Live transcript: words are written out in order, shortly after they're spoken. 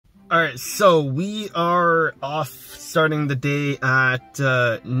Alright, so we are off starting the day at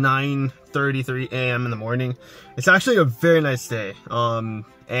 9:33 a.m. in the morning. It's actually a very nice day.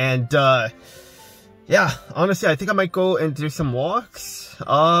 Yeah, honestly, I think I might go and do some walks.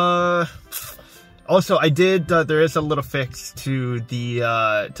 Also, I did, there is a little fix to the,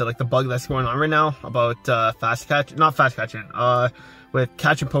 like the bug that's going on right now about, with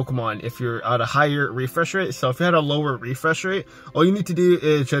catching Pokemon if you're at a higher refresh rate. So if you had a lower refresh rate, all you need to do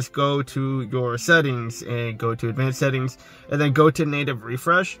is just go to your settings and go to advanced settings and then go to native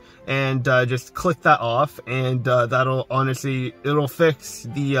refresh and just click that off, and that'll honestly, it'll fix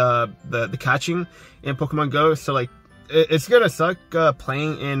the catching in Pokemon Go. So like, it's gonna suck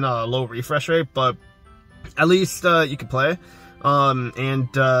playing in low refresh rate, but at least you can play.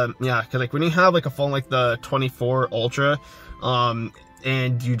 Yeah, cause like when you have like a phone like the 24 Ultra,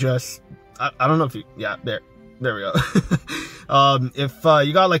 and you just, I don't know if you, yeah, there we go. If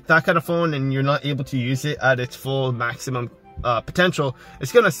you got like that kind of phone and you're not able to use it at its full maximum potential,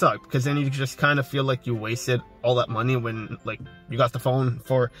 it's gonna suck, because then you just kind of feel like you wasted all that money when like you got the phone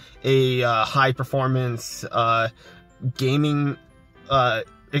for a high performance gaming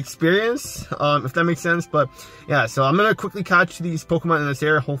experience, if that makes sense. But yeah, so I'm gonna quickly catch these Pokemon in this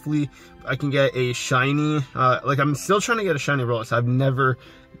area. Hopefully I can get a shiny, like I'm still trying to get a shiny Rose. I've never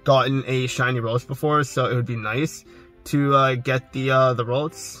gotten a shiny Rose before, so it would be nice to get the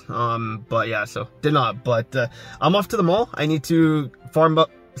Rose. But yeah, so did not. But I'm off to the mall. I need to farm up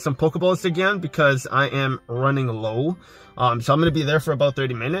some Pokeballs again because I am running low. So I'm gonna be there for about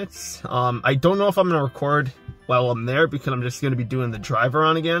 30 minutes. I don't know if I'm gonna record while I'm there because I'm just going to be doing the drive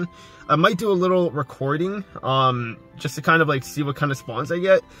around again. I might do a little recording, just to kind of like see what kind of spawns I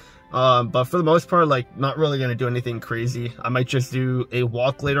get. But for the most part, like not really going to do anything crazy. I might just do a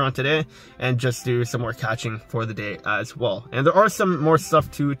walk later on today and just do some more catching for the day as well. And there are some more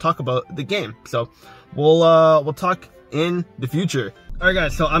stuff to talk about the game. So we'll talk in the future. Alright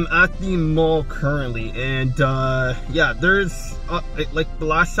guys, so I'm at the mall currently, and yeah, there's, like the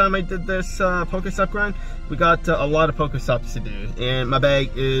last time I did this Pokestop grind, we got a lot of Pokestops to do, and my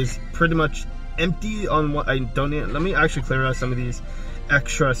bag is pretty much empty on what I don't need. Let me actually clear out some of these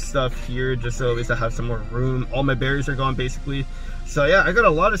extra stuff here, just so at least I have some more room. All my berries are gone basically. So yeah, I got a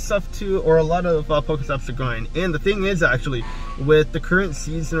lot of stuff to, or a lot of Pokestops to grind. And the thing is, actually, with the current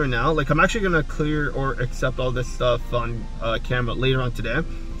season right now, like I'm actually gonna clear or accept all this stuff on camera later on today.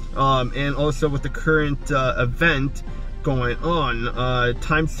 And also with the current event going on,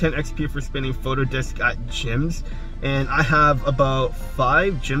 times 10 XP for spinning photo disc at gyms. And I have about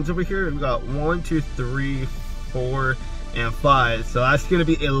 5 gyms over here. We got 1, 2, 3, 4, and 5. So that's gonna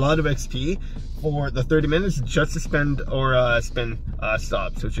be a lot of XP for the 30 minutes just to spend or spin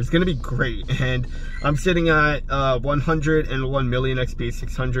stops, which is going to be great. And I'm sitting at 101 million XP,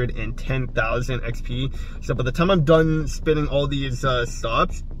 610,000 XP. So by the time I'm done spinning all these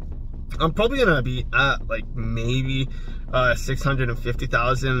stops, I'm probably going to be at like maybe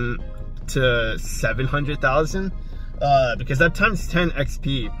 650,000 to 700,000. Because that times 10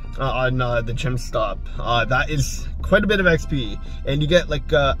 XP on the gym stop, that is quite a bit of XP, and you get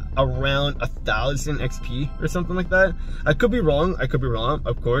like around 1,000 XP or something like that. I could be wrong,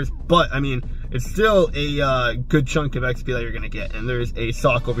 of course, but I mean, it's still a good chunk of XP that you're gonna get. And there's a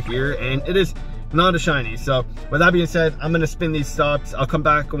sock over here, and it is not a shiny. So with that being said, I'm gonna spin these stops. I'll come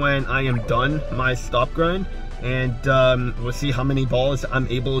back when I am done my stop grind, and we'll see how many balls I'm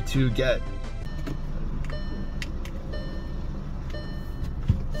able to get.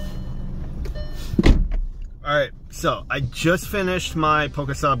 Alright, so I just finished my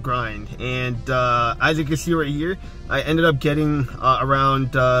Pokestop grind, and as you can see right here, I ended up getting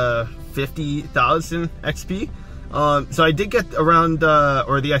around 50,000 XP. So I did get around,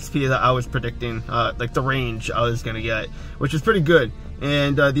 or the XP that I was predicting, like the range I was gonna get, which is pretty good.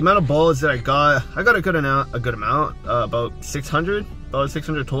 And the amount of balls that I got a good amount, about 600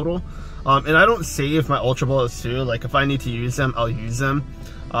 total. And I don't save my Ultra Balls too. Like if I need to use them, I'll use them.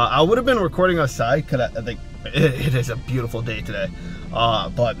 I would have been recording outside because I think it is a beautiful day today,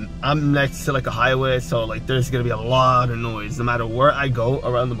 but I'm next to like a highway, so like there's gonna be a lot of noise. No matter where I go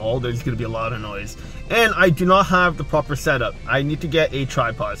around the mall, there's gonna be a lot of noise, and I do not have the proper setup. I need to get a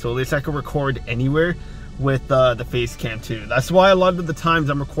tripod, so at least I can record anywhere with the face cam too. That's why a lot of the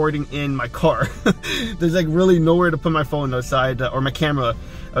times I'm recording in my car. There's like really nowhere to put my phone outside, or my camera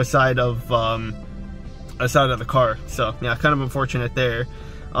outside of the car. So yeah, kind of unfortunate there.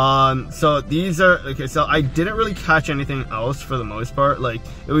 So these are, okay, so I didn't really catch anything else for the most part. Like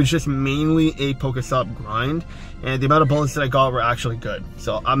it was just mainly a Pokestop grind, and the amount of bullets that I got were actually good.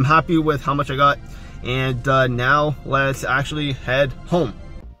 So I'm happy with how much I got, and now let's actually head home.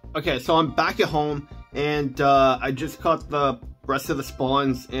 Okay, so I'm back at home, and I just caught the rest of the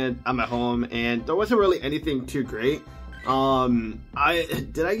spawns and I'm at home, and there wasn't really anything too great. Did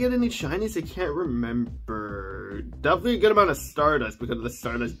I get any shinies? I can't remember. Definitely a good amount of Stardust because of the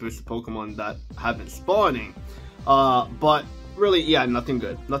Stardust boosted Pokemon that have been spawning. But really, yeah, nothing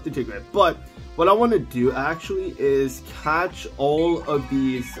good, nothing too great. But what I want to do actually is catch all of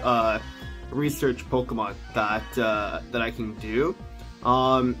these research Pokemon that I can do.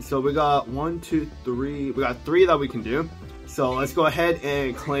 So we got 1, 2, 3. We got 3 that we can do. So let's go ahead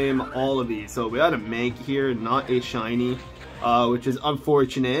and claim all of these. So we got a Mank here, not a shiny, which is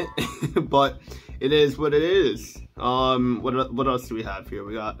unfortunate, but it is what it is. What else do we have here?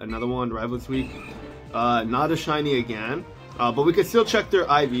 We got another one, Rivals Week. Not a shiny again, but we can still check their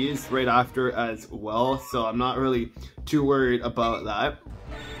IVs right after as well. So I'm not really too worried about that.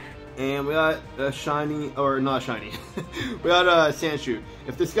 And we got a shiny, or not shiny, we got a Sandshoot.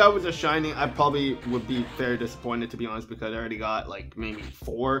 If this guy was a shiny, I probably would be very disappointed, to be honest, because I already got like maybe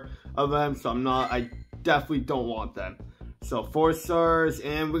 4 of them, so I definitely don't want them. So 4 stars,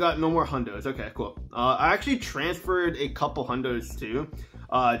 and we got no more hundos. Okay, cool. I actually transferred a couple hundos too,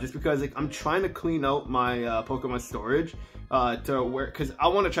 just because like I'm trying to clean out my Pokemon storage to where, because I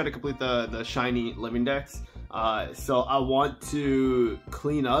want to try to complete the shiny living dex. So I want to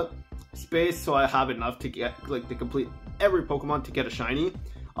clean up space so I have enough to get like to complete every Pokemon to get a shiny,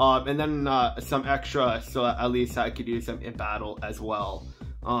 and then some extra so at least I could use them in battle as well.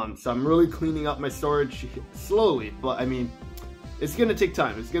 So I'm really cleaning up my storage slowly, but I mean it's gonna take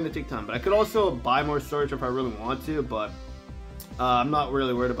time. It's gonna take time, but I could also buy more storage if I really want to, but I'm not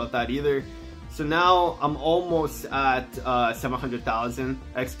really worried about that either. So now I'm almost at 700,000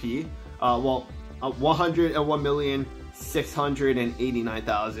 XP. Well,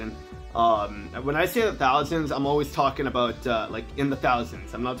 101,689,000. When I say the thousands, I'm always talking about like in the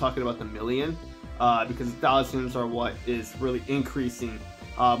thousands. I'm not talking about the million, because the thousands are what is really increasing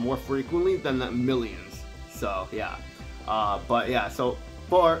more frequently than the millions. So yeah, but yeah, so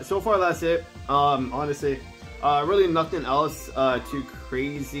far that's it. Honestly, really nothing else too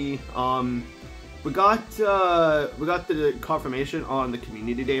crazy. We got the confirmation on the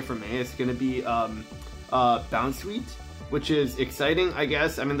community day for May. It's gonna be Bounce Suite, which is exciting, I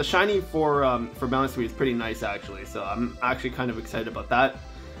guess. I mean, the shiny for Bounce Suite is pretty nice actually, so I'm actually kind of excited about that.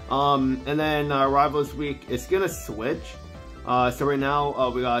 And then Rivals Week is gonna switch. So right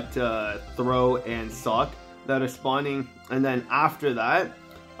now we got Throw and Sock that are spawning, and then after that,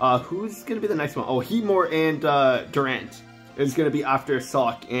 who's gonna be the next one? Oh, Heatmore and Durant is gonna be after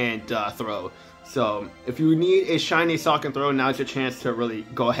Sock and Throw. So if you need a shiny Sock and Throw, now's your chance to really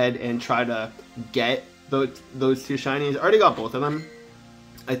go ahead and try to get those 2 shinies. I already got both of them,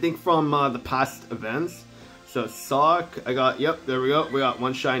 I think, from the past events. So Sock, I got, yep, there we go. We got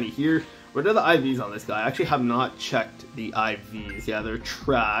 1 shiny here. What are the IVs on this guy? I actually have not checked the IVs. Yeah, they're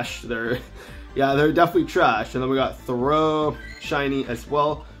trash. Yeah, they're definitely trash. And then we got Throw shiny as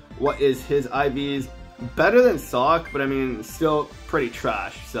well. What is his IVs? Better than Sock, but I mean, still pretty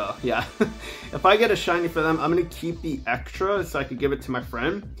trash. So yeah, if I get a shiny for them, I'm gonna keep the extra so I could give it to my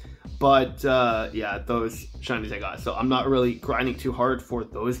friend. But yeah, those shinies I got. So I'm not really grinding too hard for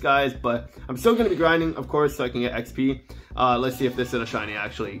those guys, but I'm still gonna be grinding, of course, so I can get XP. Let's see if this is a shiny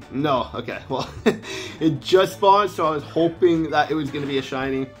actually. No, okay, well, it just spawned, so I was hoping that it was gonna be a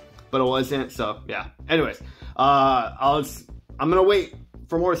shiny, but it wasn't. So yeah. Anyways, I'm gonna wait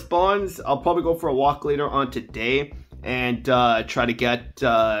for more spawns. I'll probably go for a walk later on today and try to get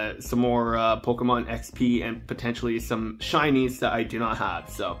some more Pokemon XP and potentially some shinies that I do not have.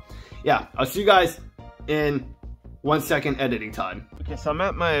 So yeah, I'll see you guys in 1 second editing time. Okay, so I'm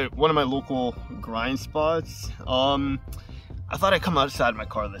at one of my local grind spots. I thought I'd come outside my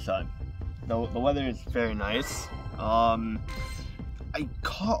car this time. The weather is very nice. I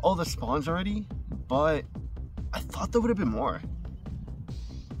caught all the spawns already, but I thought there would have been more.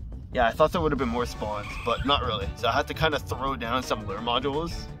 Yeah, I thought there would have been more spawns, but not really. So I had to kind of throw down some lure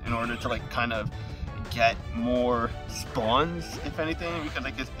modules in order to like kind of get more spawns, if anything, because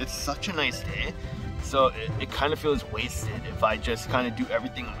like it's such a nice day. So it kind of feels wasted if I just kind of do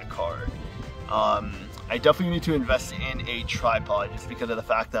everything on the car. I definitely need to invest in a tripod just because of the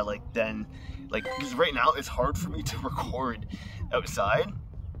fact that because right now it's hard for me to record outside.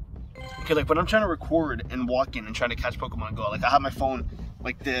 Because like when I'm trying to record and walk in and trying to catch Pokemon Go, like I have my phone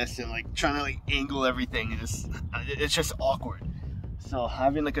like this and like trying to like angle everything, and it's just awkward. So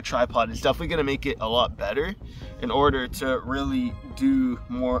having like a tripod is definitely gonna make it a lot better in order to really do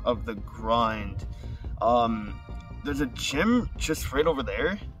more of the grind. There's a gym just right over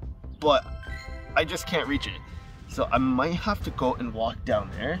there, but I just can't reach it. So I might have to go and walk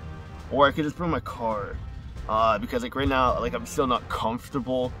down there, or I could just bring my car. Because like right now, like I'm still not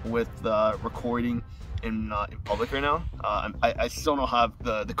comfortable with recording in public right now. I still don't have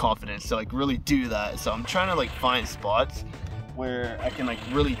the confidence to like really do that. So I'm trying to like find spots where I can like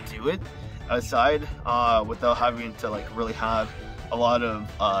really do it outside without having to like really have a lot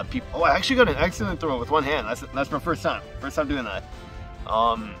of people. Oh, I actually got an excellent throw with one hand. That's my first time doing that.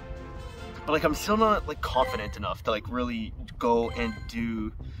 But like I'm still not like confident enough to like really go and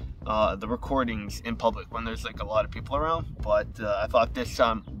do the recordings in public when there's like a lot of people around. But I thought this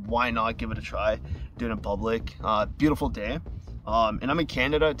time, why not give it a try, do it in public. Beautiful day, and I'm in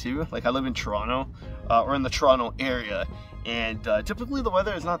Canada too. Like I live in Toronto, or in the Toronto area, and typically the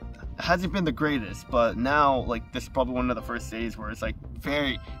weather hasn't been the greatest, but now like this is probably one of the first days where it's like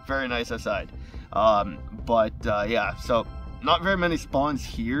very nice outside. Yeah, so not very many spawns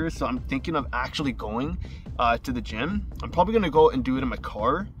here, so I'm thinking of actually going to the gym. I'm probably gonna go and do it in my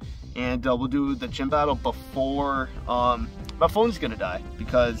car, and we'll do the gym battle before my phone's gonna die,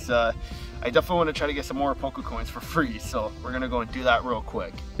 because I definitely want to try to get some more Poké Coins for free, so we're gonna go and do that real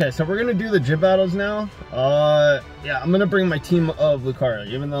quick. Okay, so we're gonna do the gym battles now. Yeah, I'm gonna bring my team of Lucario,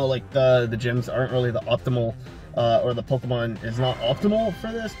 even though like the gyms aren't really the optimal, or the Pokemon is not optimal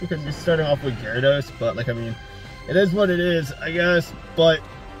for this, because you're starting off with Gyarados, but like I mean, it is what it is, I guess. But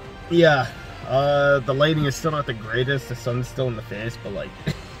yeah, the lighting is still not the greatest. The sun's still in the face, but like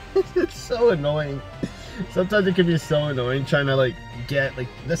it's so annoying. Sometimes it can be so annoying trying to like get like,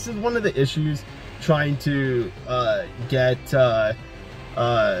 this is one of the issues trying to get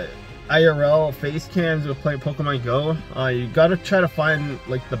IRL face cams with playing Pokemon Go. You gotta try to find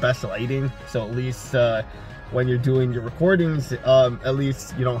like the best lighting, so at least when you're doing your recordings, at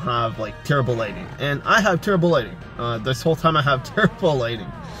least you don't have like terrible lighting. And I have terrible lighting. This whole time I have terrible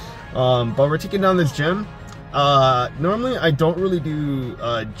lighting. But we're taking down this gym. Normally I don't really do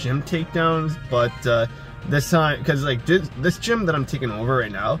gym takedowns, but this time, because like this gym that I'm taking over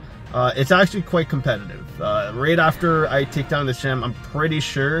right now, it's actually quite competitive. Right after I take down this gym, I'm pretty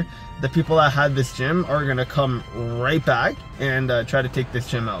sure the people that had this gym are gonna come right back and try to take this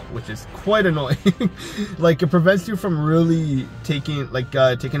gym out, which is quite annoying. Like it prevents you from really taking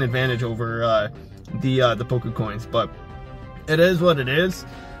advantage over the Poké Coins, but it is what it is.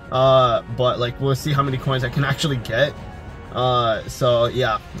 But like we'll see how many coins I can actually get. So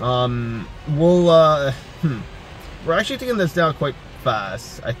yeah, we're actually taking this down quite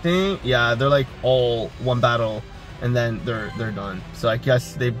fast. I think, yeah, they're like all one battle and then they're done. So I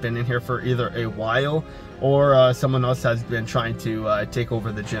guess they've been in here for either a while, or someone else has been trying to take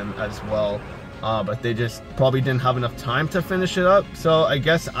over the gym as well. But they just probably didn't have enough time to finish it up. So I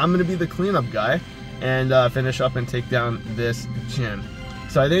guess I'm gonna be the cleanup guy and finish up and take down this gym.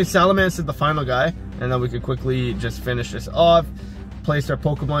 So I think Salamence is the final guy, and then we could quickly just finish this off, place our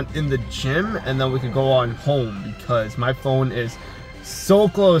Pokemon in the gym, and then we could go on home, because my phone is so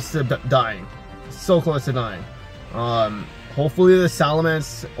close to dying. So close to dying. Hopefully the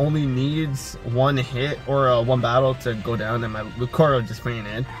Salamence only needs one hit or one battle to go down, and my Lucario just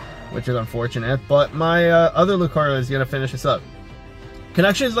fainted, which is unfortunate. But my other Lucario is gonna finish this up.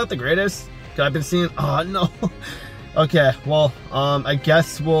 Connection is not the greatest, because I've been seeing, oh no. Okay, well, I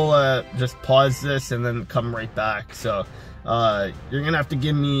guess we'll just pause this and then come right back. So you're gonna have to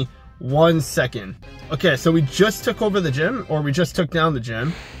give me 1 second. Okay, so we just took over the gym, or we just took down the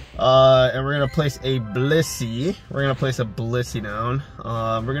gym, and we're gonna place a Blissey. We're gonna place a Blissey down.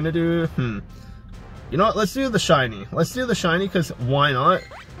 We're gonna do, you know what, let's do the shiny. Let's do the shiny, because why not?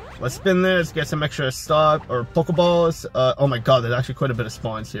 Let's spin this, get some extra stop or Pokeballs. Oh my god, there's actually quite a bit of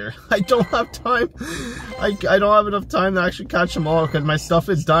spawns here. I don't have time. I don't have enough time to actually catch them all, because my stuff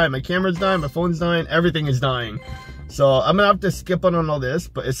is dying. My camera's dying, my phone's dying, everything is dying. So I'm gonna have to skip on all this,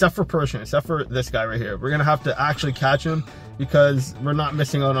 but except for Persian, except for this guy right here. We're gonna have to actually catch him, because we're not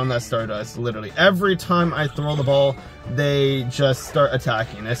missing out on that Stardust. Literally every time I throw the ball, they just start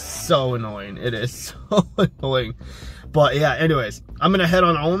attacking. It's so annoying. It is so annoying. But yeah, anyways, I'm gonna head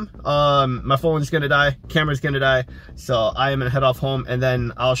on home. My phone's gonna die, camera's gonna die, so I am gonna head off home, and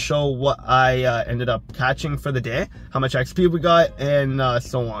then I'll show what I ended up catching for the day, how much XP we got, and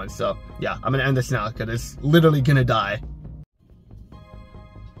so on. So yeah, I'm gonna end this now, because it's literally gonna die.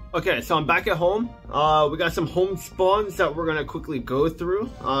 Okay, so I'm back at home. We got some home spawns that we're gonna quickly go through,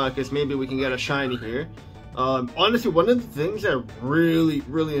 because maybe we can get a shiny here. Honestly, one of the things I really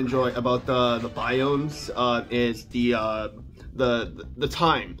enjoy about the biomes is the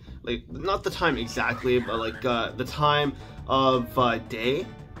time, like not the time exactly, but like the time of day,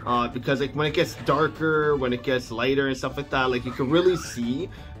 because like when it gets darker, when it gets lighter and stuff like that, like you can really see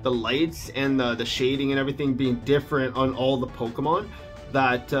the lights and the shading and everything being different on all the Pokemon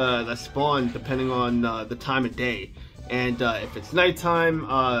that spawn depending on the time of day. And if it's nighttime,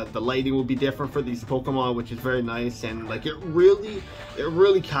 the lighting will be different for these Pokemon, which is very nice. And like it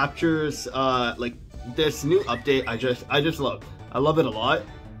really captures like this new update. I just love. I love it a lot.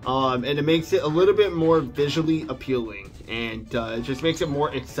 And it makes it a little bit more visually appealing, and it just makes it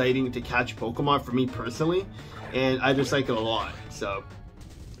more exciting to catch Pokemon for me personally, and I just like it a lot. So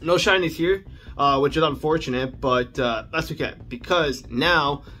no shinies here, which is unfortunate, but that's okay, because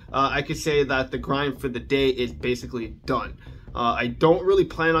now I could say that the grind for the day is basically done. I don't really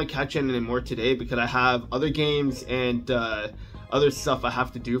plan on catching any more today because I have other games and other stuff I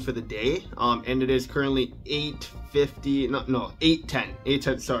have to do for the day, and it is currently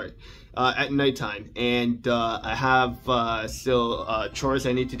 8:10, sorry, at nighttime, and I have still chores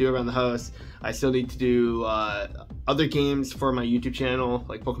I need to do around the house. I still need to do other games for my YouTube channel,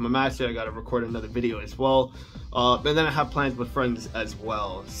 like Pokemon Master. I gotta record another video as well, and then I have plans with friends as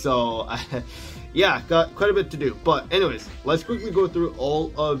well, so yeah, got quite a bit to do. But anyways, let's quickly go through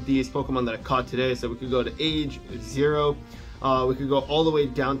all of these Pokemon that I caught today. So we could go to age 0, we could go all the way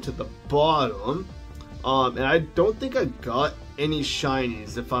down to the bottom, and I don't think I got any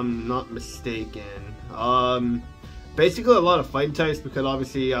shinies if I'm not mistaken. Basically a lot of fighting types, because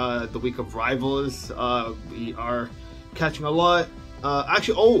obviously the week of rivals, we are catching a lot.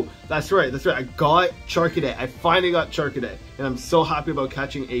 Actually, oh, that's right, I got Charcadet. I finally got Charcadet, and I'm so happy about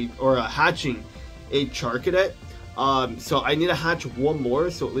catching hatching a Charcadet. So I need to hatch one more,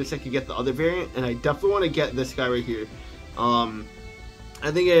 so at least I can get the other variant, and I definitely want to get this guy right here. I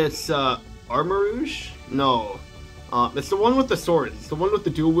think it's Armarouge? No. It's the one with the swords. It's the one with the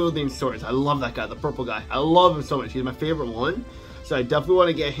dual wielding swords. I love that guy, the purple guy. I love him so much. He's my favorite one. So I definitely want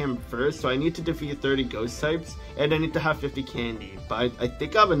to get him first. So I need to defeat 30 ghost types, and I need to have 50 candy. But I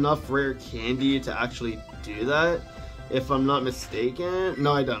think I have enough rare candy to actually do that, if I'm not mistaken.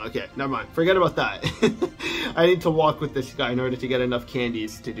 No, I don't. Okay, never mind. Forget about that. I need to walk with this guy in order to get enough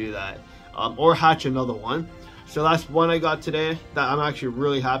candies to do that. Or hatch another one. So that's one I got today that I'm actually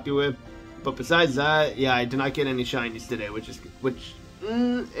really happy with. But besides that, yeah, I did not get any shinies today,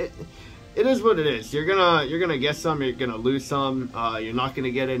 it is what it is. You're gonna get some, you're gonna lose some, you're not gonna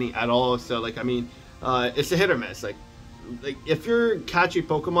get any at all. So like, I mean, it's a hit or miss. Like if you're catching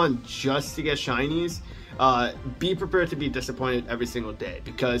Pokemon just to get shinies, be prepared to be disappointed every single day,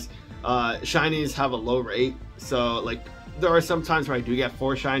 because shinies have a low rate. So like, there are some times where I do get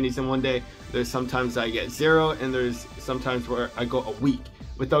 4 shinies in one day. There's sometimes I get 0, and there's sometimes where I go a week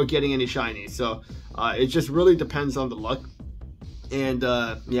without getting any shinies. So it just really depends on the luck. And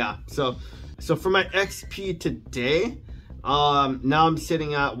yeah, so for my XP today, now I'm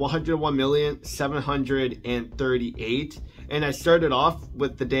sitting at 101,738,000, and I started off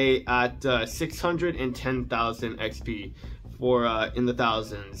with the day at 610,000 XP for in the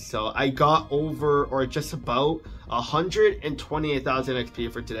thousands. So I got over, or just about, 128,000 XP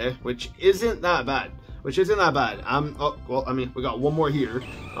for today, which isn't that bad. Oh, well, I mean, we got one more here,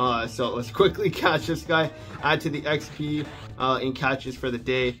 so let's quickly catch this guy, add to the XP in catches for the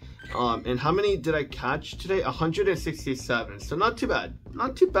day. And how many did I catch today? 167. So not too bad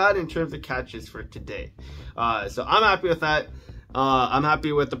in terms of catches for today. So I'm happy with that. I'm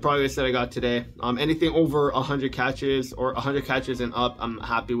happy with the progress that I got today. Anything over 100 catches or 100 catches and up, I'm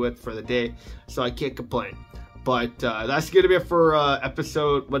happy with for the day, so I can't complain. But that's gonna be it for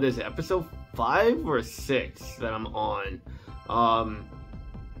episode, what is it, episode 5 or 6 that I'm on.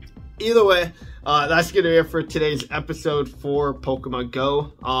 Either way, that's gonna be it for today's episode for Pokemon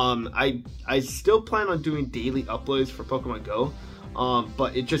Go. I still plan on doing daily uploads for Pokemon Go,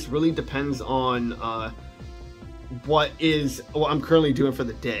 but it just really depends on what I'm currently doing for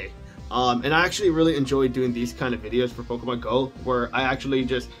the day. And I actually really enjoy doing these kind of videos for Pokemon Go, where I actually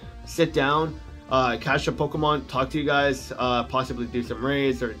just sit down, catch a Pokemon, talk to you guys, possibly do some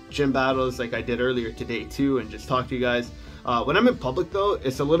raids or gym battles like I did earlier today too, and just talk to you guys. When I'm in public though,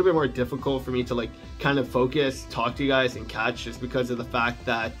 it's a little bit more difficult for me to like kind of focus, talk to you guys, and catch, just because of the fact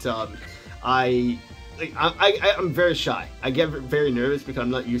that I'm very shy. I get very nervous because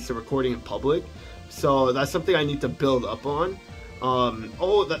I'm not used to recording in public. So that's something I need to build up on.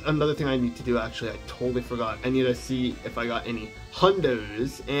 Another thing I need to do, actually, I totally forgot. I need to see if I got any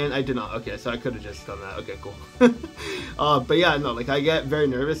hundos, and I did not. Okay, so I could have just done that. Okay, cool. But yeah, no, like, I get very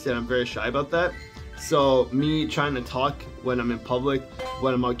nervous and I'm very shy about that. So me trying to talk when I'm in public,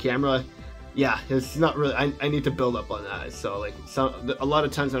 when I'm on camera, yeah, it's not really, I need to build up on that. So like a lot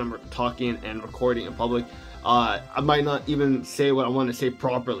of times when I'm talking and recording in public, I might not even say what I want to say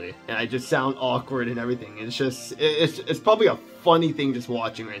properly, and I just sound awkward and everything. It's just, it's probably a funny thing just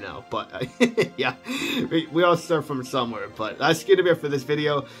watching right now, but yeah, we all start from somewhere. But that's gonna be it for this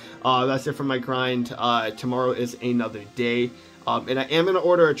video. That's it for my grind. Tomorrow is another day. And I am gonna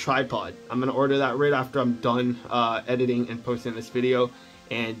order a tripod. I'm gonna order that right after I'm done editing and posting this video,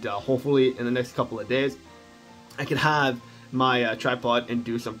 and hopefully in the next couple of days I can have my tripod and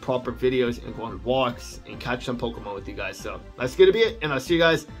do some proper videos and go on walks and catch some Pokemon with you guys. So that's gonna be it, and I'll see you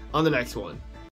guys on the next one.